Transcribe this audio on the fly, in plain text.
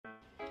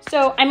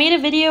So I made a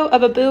video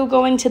of Abu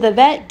going to the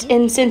vet,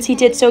 and since he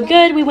did so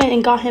good, we went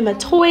and got him a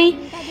toy.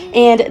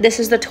 And this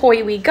is the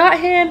toy we got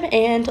him,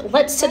 and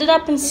let's set it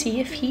up and see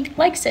if he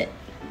likes it.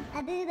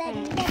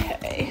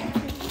 Okay.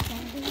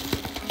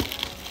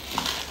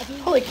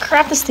 Holy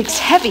crap, this thing's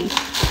heavy.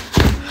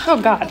 Oh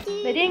God.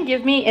 They didn't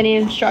give me any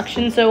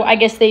instructions, so I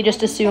guess they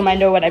just assume I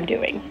know what I'm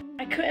doing.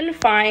 I couldn't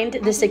find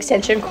this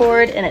extension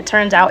cord, and it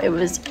turns out it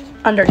was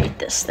underneath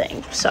this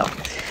thing. So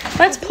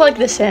let's plug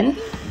this in.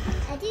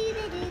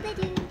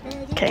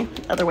 Okay,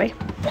 other way.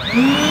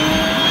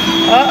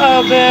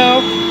 Uh-oh,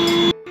 Boo.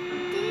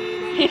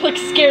 He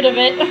looks scared of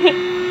it.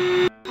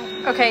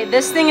 Okay,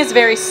 this thing is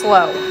very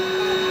slow.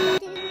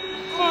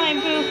 Climb,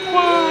 Boo,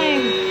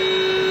 climb.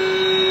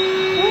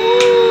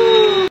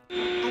 Woo.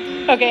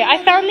 Okay, I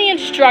found the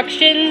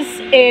instructions,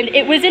 and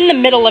it was in the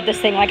middle of this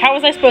thing. Like, how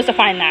was I supposed to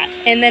find that?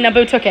 And then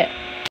Abu took it.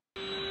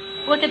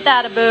 Look at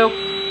that, Abu.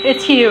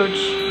 It's huge.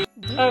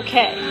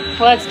 Okay,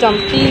 let's dump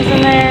these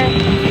in there.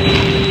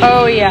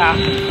 Oh, yeah.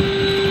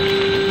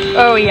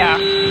 Oh, yeah.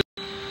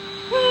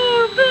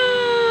 Woo,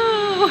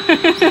 Boo!